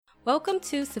Welcome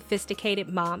to Sophisticated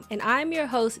Mom, and I'm your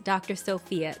host, Dr.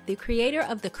 Sophia, the creator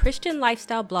of the Christian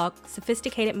lifestyle blog,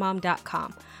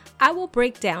 sophisticatedmom.com. I will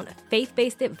break down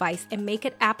faith-based advice and make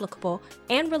it applicable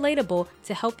and relatable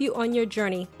to help you on your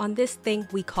journey on this thing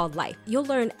we call life. You'll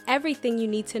learn everything you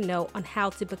need to know on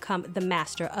how to become the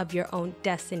master of your own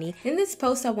destiny. In this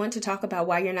post, I want to talk about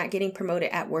why you're not getting promoted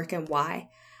at work and why.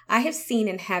 I have seen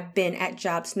and have been at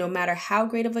jobs, no matter how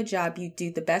great of a job you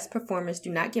do, the best performers do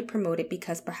not get promoted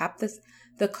because perhaps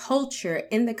the culture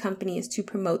in the company is to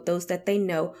promote those that they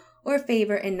know or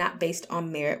favor and not based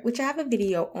on merit, which I have a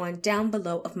video on down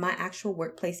below of my actual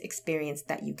workplace experience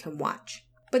that you can watch.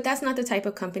 But that's not the type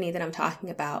of company that I'm talking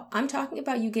about. I'm talking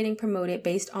about you getting promoted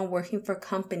based on working for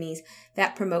companies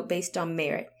that promote based on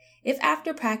merit. If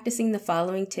after practicing the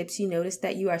following tips you notice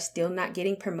that you are still not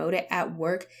getting promoted at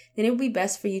work, then it would be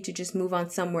best for you to just move on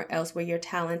somewhere else where your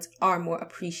talents are more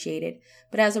appreciated.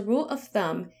 But as a rule of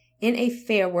thumb, in a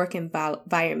fair work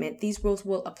environment, these rules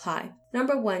will apply.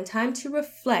 Number 1, time to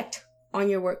reflect on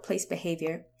your workplace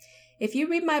behavior. If you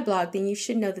read my blog, then you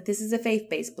should know that this is a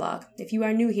faith-based blog. If you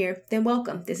are new here, then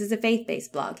welcome. This is a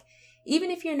faith-based blog. Even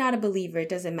if you're not a believer, it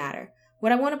doesn't matter.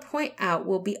 What I want to point out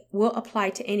will apply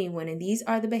to anyone, and these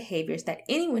are the behaviors that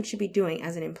anyone should be doing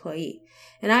as an employee.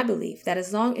 And I believe that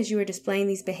as long as you are displaying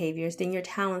these behaviors, then your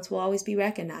talents will always be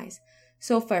recognized.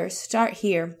 So first, start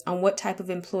here on what type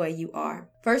of employee you are.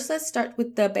 First, let's start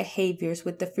with the behaviors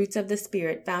with the fruits of the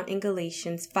Spirit found in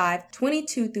Galatians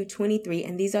 5:22-23,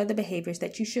 and these are the behaviors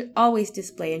that you should always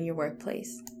display in your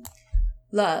workplace.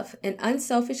 Love, an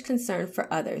unselfish concern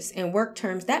for others. In work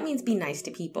terms, that means be nice to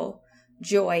people.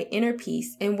 Joy, inner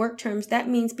peace. In work terms, that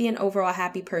means be an overall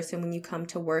happy person when you come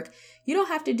to work. You don't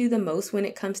have to do the most when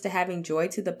it comes to having joy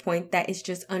to the point that it's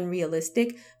just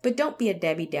unrealistic, but don't be a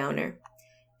Debbie Downer.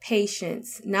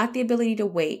 Patience, not the ability to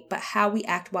wait, but how we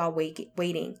act while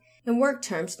waiting. In work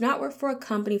terms, not work for a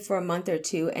company for a month or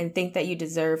two and think that you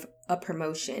deserve a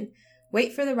promotion.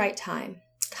 Wait for the right time.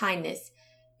 Kindness.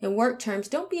 In work terms,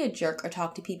 don't be a jerk or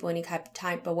talk to people any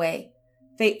type of way.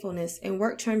 Faithfulness. In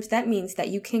work terms, that means that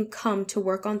you can come to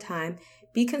work on time,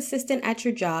 be consistent at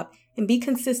your job, and be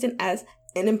consistent as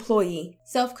an employee.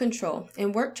 Self-control.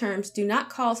 In work terms, do not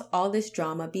cause all this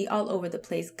drama, be all over the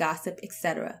place, gossip,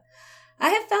 etc. I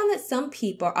have found that some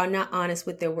people are not honest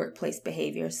with their workplace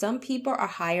behavior. Some people are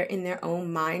higher in their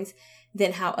own minds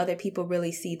than how other people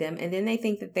really see them, and then they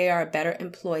think that they are a better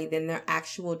employee than their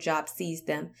actual job sees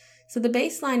them. So the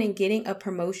baseline in getting a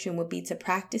promotion would be to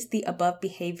practice the above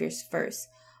behaviors first.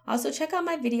 Also, check out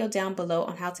my video down below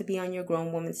on how to be on your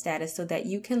grown woman status so that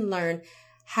you can learn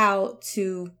how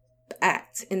to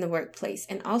act in the workplace.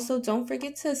 And also, don't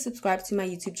forget to subscribe to my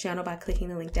YouTube channel by clicking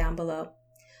the link down below.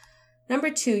 Number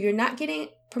 2, you're not getting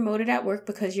promoted at work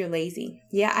because you're lazy.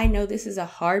 Yeah, I know this is a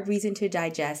hard reason to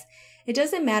digest. It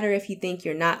doesn't matter if you think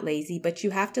you're not lazy, but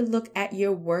you have to look at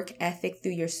your work ethic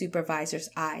through your supervisor's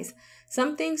eyes.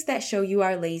 Some things that show you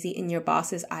are lazy in your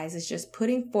boss's eyes is just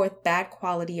putting forth bad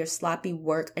quality or sloppy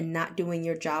work and not doing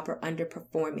your job or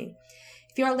underperforming.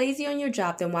 If you are lazy on your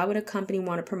job, then why would a company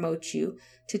want to promote you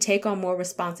to take on more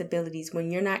responsibilities when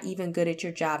you're not even good at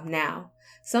your job now?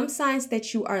 Some signs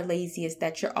that you are lazy is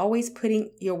that you're always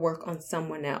putting your work on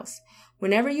someone else.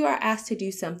 Whenever you are asked to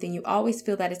do something, you always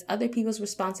feel that it's other people's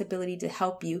responsibility to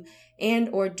help you and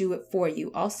or do it for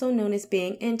you, also known as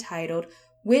being entitled,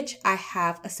 which I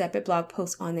have a separate blog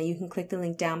post on that you can click the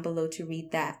link down below to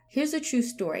read that. Here's a true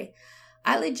story.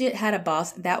 I legit had a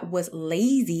boss that was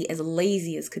lazy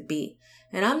as could be.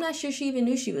 And I'm not sure she even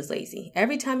knew she was lazy.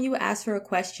 Every time you would ask her a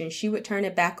question, she would turn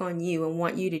it back on you and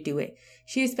want you to do it.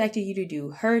 She expected you to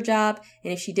do her job,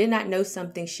 and if she did not know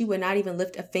something, she would not even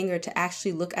lift a finger to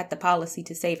actually look at the policy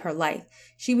to save her life.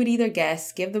 She would either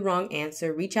guess, give the wrong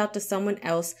answer, reach out to someone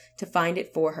else to find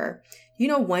it for her. You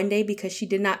know, one day, because she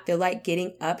did not feel like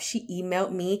getting up, she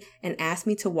emailed me and asked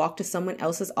me to walk to someone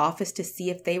else's office to see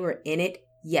if they were in it.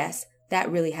 Yes,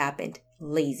 that really happened.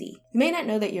 Lazy. You may not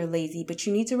know that you're lazy, but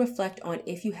you need to reflect on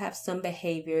if you have some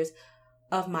behaviors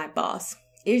of my boss.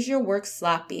 Is your work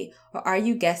sloppy, or are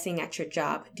you guessing at your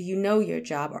job? Do you know your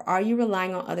job, or are you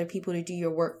relying on other people to do your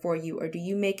work for you, or do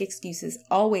you make excuses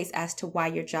always as to why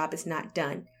your job is not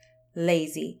done?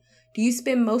 Lazy. Do you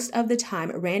spend most of the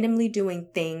time randomly doing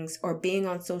things or being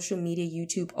on social media,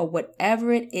 YouTube, or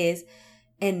whatever it is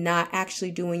and not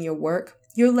actually doing your work?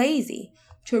 You're lazy.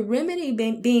 To remedy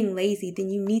being lazy, then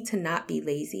you need to not be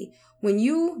lazy. When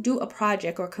you do a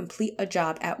project or complete a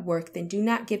job at work, then do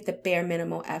not give the bare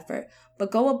minimal effort, but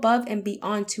go above and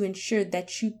beyond to ensure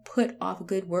that you put off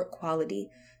good work quality.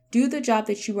 Do the job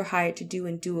that you were hired to do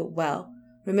and do it well.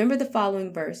 Remember the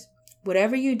following verse.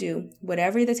 Whatever you do,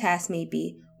 whatever the task may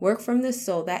be, Work from the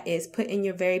soul, that is, put in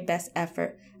your very best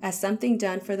effort as something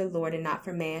done for the Lord and not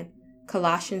for man.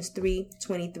 Colossians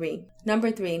 3:23.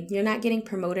 Number 3, you're not getting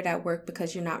promoted at work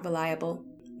because you're not reliable.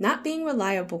 Not being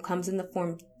reliable comes in the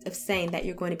form of saying that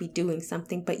you're going to be doing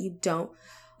something, but you don't.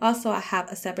 Also, I have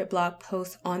a separate blog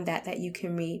post on that you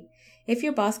can read. If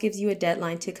your boss gives you a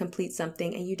deadline to complete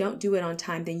something and you don't do it on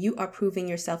time, then you are proving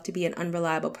yourself to be an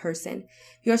unreliable person.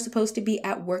 If you're supposed to be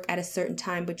at work at a certain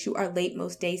time, but you are late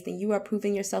most days, then you are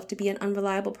proving yourself to be an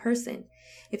unreliable person.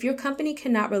 If your company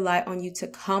cannot rely on you to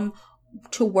come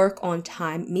to work on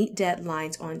time, meet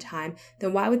deadlines on time,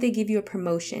 then why would they give you a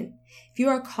promotion? If you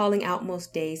are calling out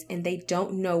most days and they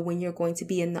don't know when you're going to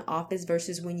be in the office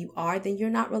versus when you are, then you're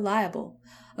not reliable.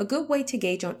 A good way to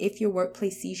gauge on if your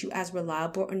workplace sees you as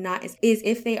reliable or not is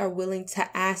if they are willing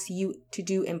to ask you to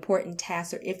do important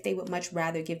tasks or if they would much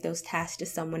rather give those tasks to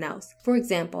someone else. For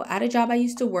example, at a job I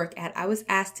used to work at, I was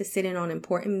asked to sit in on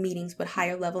important meetings with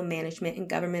higher level management and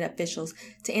government officials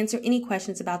to answer any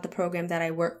questions about the program that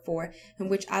I worked for, in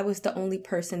which I was the only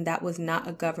person that was not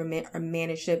a government or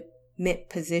management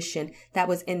position that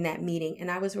was in that meeting,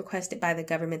 and I was requested by the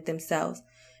government themselves.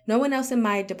 No one else in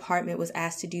my department was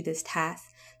asked to do this task.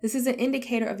 This is an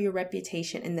indicator of your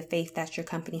reputation and the faith that your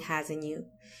company has in you.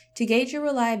 To gauge your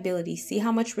reliability, see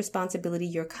how much responsibility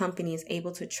your company is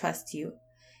able to trust you.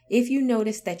 If you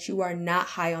notice that you are not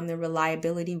high on the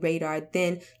reliability radar,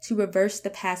 then to reverse the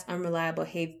past unreliable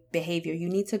behavior, you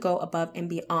need to go above and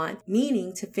beyond,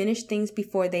 meaning to finish things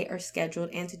before they are scheduled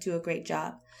and to do a great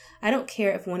job. I don't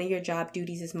care if one of your job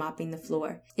duties is mopping the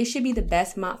floor. It should be the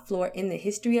best mop floor in the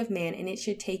history of man, and it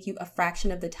should take you a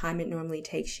fraction of the time it normally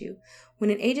takes you. When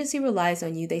an agency relies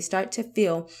on you, they start to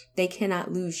feel they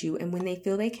cannot lose you, and when they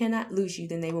feel they cannot lose you,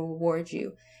 then they will reward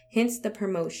you. Hence the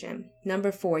promotion.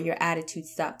 Number 4, your attitude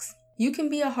sucks. You can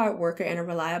be a hard worker and a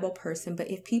reliable person,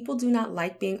 but if people do not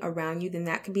like being around you, then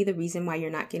that could be the reason why you're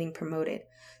not getting promoted.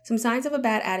 Some signs of a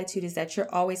bad attitude is that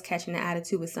you're always catching an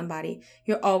attitude with somebody.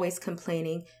 You're always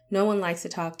complaining. No one likes to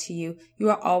talk to you. You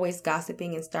are always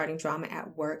gossiping and starting drama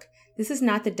at work. This is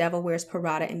not the Devil Wears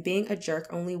Prada, and being a jerk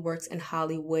only works in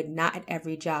Hollywood, not at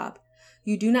every job.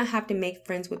 You do not have to make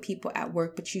friends with people at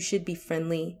work, but you should be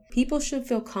friendly. People should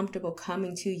feel comfortable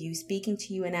coming to you, speaking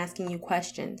to you, and asking you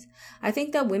questions. I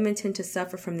think that women tend to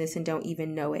suffer from this and don't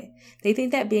even know it. They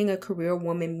think that being a career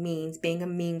woman means being a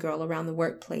mean girl around the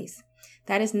workplace.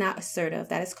 That is not assertive.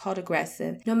 That is called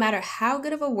aggressive. No matter how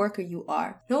good of a worker you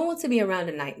are, no one wants to be around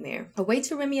a nightmare. A way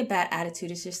to remedy a bad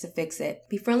attitude is just to fix it.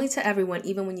 Be friendly to everyone,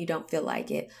 even when you don't feel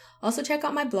like it. Also, check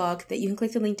out my blog that you can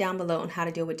click the link down below on how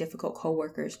to deal with difficult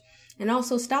coworkers. And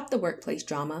also, stop the workplace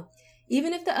drama.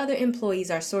 Even if the other employees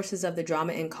are sources of the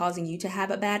drama and causing you to have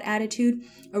a bad attitude,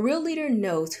 a real leader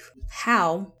knows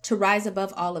how to rise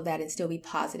above all of that and still be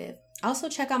positive. Also,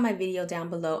 check out my video down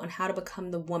below on how to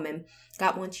become the woman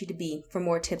God wants you to be for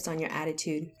more tips on your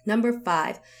attitude. Number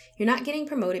 5, you're not getting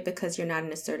promoted because you're not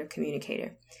an assertive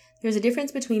communicator. There's a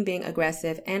difference between being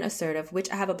aggressive and assertive,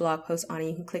 which I have a blog post on, and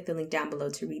you can click the link down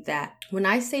below to read that. When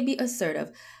I say be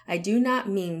assertive, I do not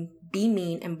mean be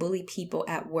mean and bully people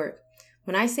at work.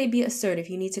 When I say be assertive,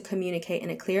 you need to communicate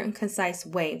in a clear and concise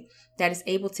way that is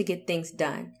able to get things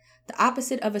done. The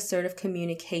opposite of assertive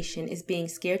communication is being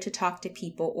scared to talk to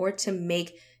people or to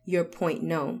make your point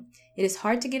known. It is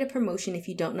hard to get a promotion if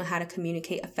you don't know how to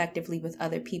communicate effectively with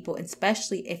other people,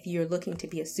 especially if you're looking to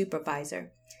be a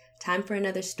supervisor. Time for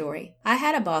another story. I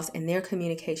had a boss and their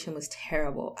communication was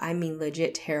terrible. I mean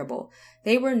legit terrible.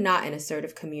 They were not an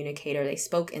assertive communicator. They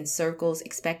spoke in circles,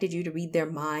 expected you to read their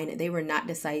mind. They were not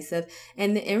decisive.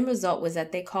 And the end result was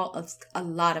that they caused a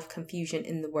lot of confusion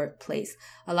in the workplace.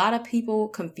 A lot of people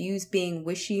confuse being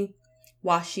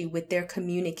wishy-washy with their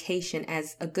communication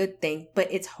as a good thing, but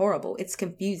it's horrible. It's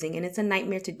confusing and it's a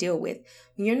nightmare to deal with.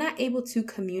 When you're not able to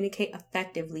communicate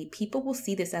effectively, people will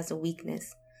see this as a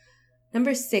weakness.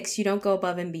 Number 6, you don't go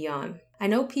above and beyond. I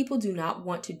know people do not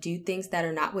want to do things that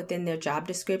are not within their job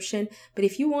description, but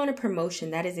if you want a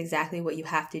promotion, that is exactly what you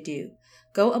have to do.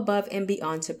 Go above and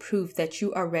beyond to prove that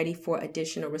you are ready for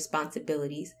additional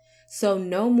responsibilities. So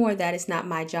no more that it's not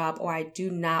my job or I do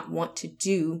not want to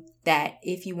do that.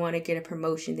 If you want to get a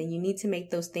promotion, then you need to make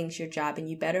those things your job, and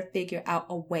you better figure out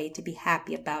a way to be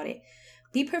happy about it.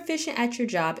 Be proficient at your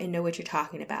job and know what you're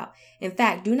talking about. In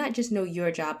fact, do not just know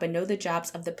your job, but know the jobs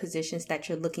of the positions that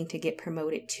you're looking to get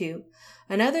promoted to.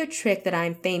 Another trick that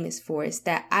I'm famous for is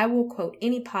that I will quote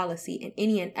any policy and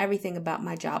any and everything about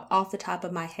my job off the top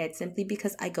of my head simply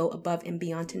because I go above and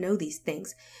beyond to know these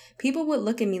things. People would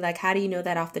look at me like, how do you know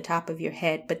that off the top of your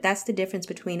head? But that's the difference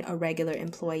between a regular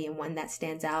employee and one that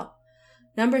stands out.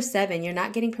 Number 7, you're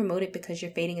not getting promoted because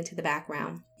you're fading into the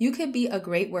background. You could be a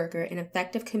great worker, an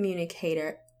effective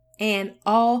communicator, and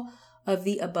all of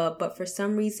the above, but for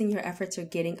some reason your efforts are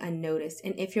getting unnoticed.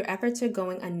 And if your efforts are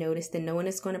going unnoticed, then no one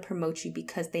is going to promote you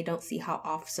because they don't see how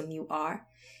awesome you are.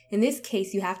 In this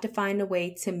case, you have to find a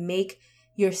way to make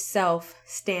yourself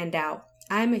stand out.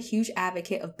 I'm a huge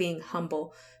advocate of being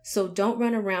humble, so don't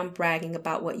run around bragging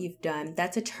about what you've done.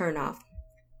 That's a turnoff.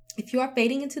 If you are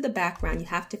fading into the background, you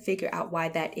have to figure out why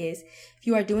that is. If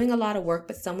you are doing a lot of work,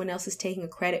 but someone else is taking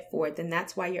credit for it, then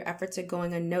that's why your efforts are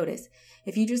going unnoticed.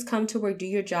 If you just come to work, do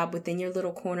your job within your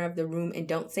little corner of the room and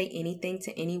don't say anything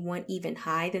to anyone, even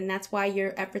hi, then that's why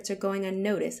your efforts are going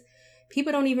unnoticed.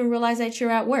 People don't even realize that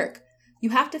you're at work. You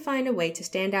have to find a way to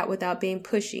stand out without being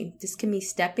pushy. This can be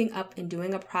stepping up and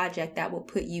doing a project that will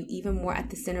put you even more at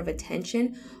the center of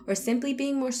attention, or simply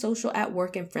being more social at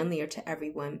work and friendlier to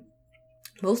everyone.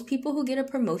 Most people who get a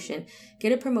promotion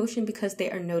because they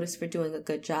are noticed for doing a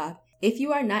good job. If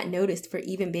you are not noticed for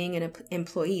even being an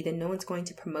employee, then no one's going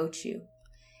to promote you.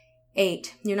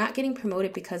 8, you're not getting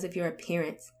promoted because of your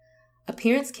appearance.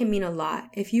 Appearance can mean a lot.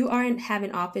 If you have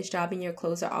an office job and your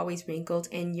clothes are always wrinkled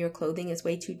and your clothing is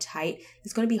way too tight,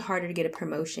 it's going to be harder to get a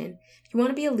promotion. If you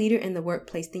want to be a leader in the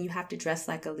workplace, then you have to dress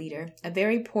like a leader. A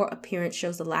very poor appearance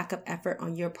shows a lack of effort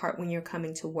on your part when you're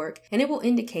coming to work, and it will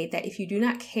indicate that if you do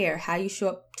not care how you show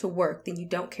up to work, then you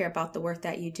don't care about the work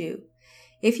that you do.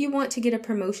 If you want to get a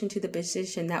promotion to the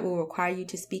position that will require you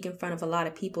to speak in front of a lot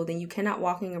of people, then you cannot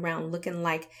walking around looking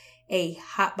like a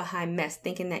hot behind mess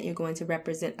thinking that you're going to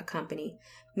represent a company.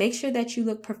 Make sure that you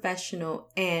look professional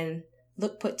and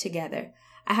look put together.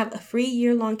 I have a free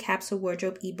year-long capsule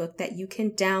wardrobe ebook that you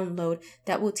can download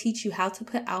that will teach you how to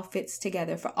put outfits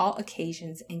together for all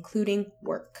occasions, including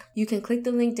work. You can click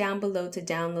the link down below to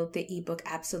download the ebook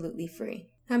absolutely free.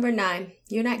 Number 9,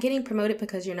 you're not getting promoted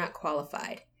because you're not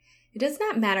qualified. It does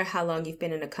not matter how long you've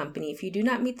been in a company. If you do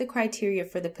not meet the criteria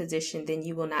for the position, then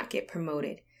you will not get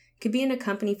promoted. You could be in a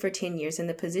company for 10 years, and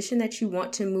the position that you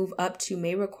want to move up to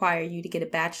may require you to get a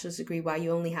bachelor's degree while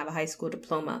you only have a high school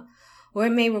diploma, or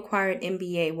it may require an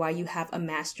MBA while you have a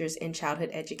master's in childhood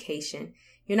education.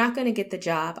 You're not going to get the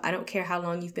job. I don't care how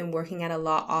long you've been working at a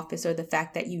law office or the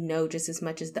fact that you know just as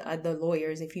much as the other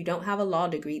lawyers. If you don't have a law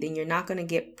degree, then you're not going to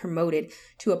get promoted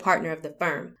to a partner of the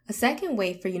firm. A second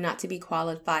way for you not to be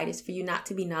qualified is for you not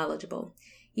to be knowledgeable.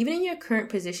 Even in your current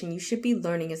position, you should be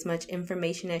learning as much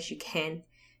information as you can.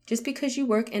 Just because you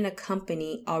work in a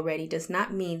company already does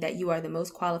not mean that you are the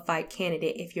most qualified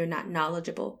candidate if you're not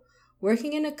knowledgeable.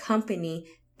 Working in a company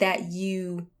that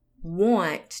you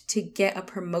want to get a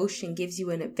promotion gives you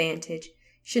an advantage. You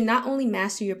should not only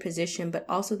master your position, but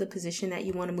also the position that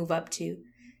you want to move up to.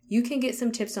 You can get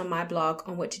some tips on my blog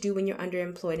on what to do when you're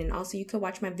underemployed, and also you can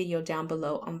watch my video down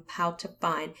below on how to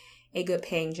find a good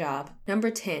paying job.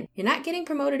 Number 10, you're not getting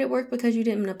promoted at work because you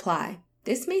didn't apply.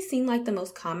 This may seem like the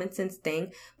most common sense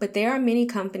thing, but there are many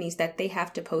companies that they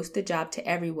have to post the job to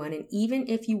everyone, and even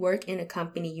if you work in a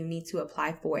company, you need to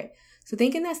apply for it. So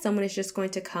thinking that someone is just going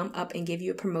to come up and give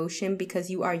you a promotion because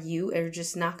you are you is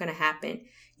just not going to happen.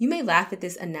 You may laugh at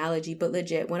this analogy, but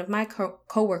legit, one of my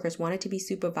coworkers wanted to be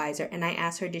supervisor, and I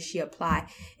asked her, did she apply?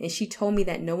 And she told me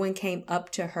that no one came up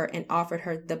to her and offered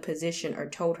her the position or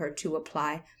told her to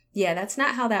apply. Yeah, that's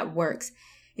not how that works.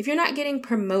 If you're not getting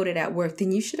promoted at work,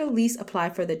 then you should at least apply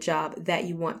for the job that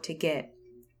you want to get.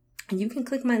 And you can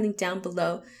click my link down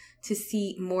below to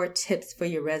see more tips for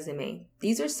your resume.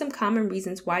 These are some common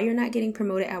reasons why you're not getting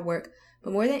promoted at work,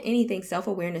 but more than anything,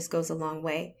 self-awareness goes a long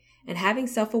way. And having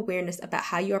self-awareness about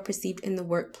how you are perceived in the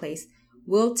workplace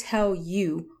will tell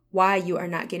you why you are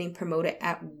not getting promoted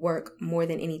at work more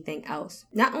than anything else.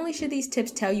 Not only should these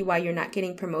tips tell you why you're not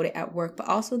getting promoted at work, but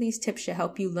also these tips should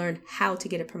help you learn how to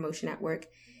get a promotion at work.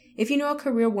 If you know a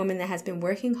career woman that has been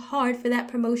working hard for that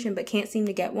promotion but can't seem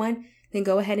to get one, then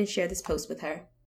go ahead and share this post with her.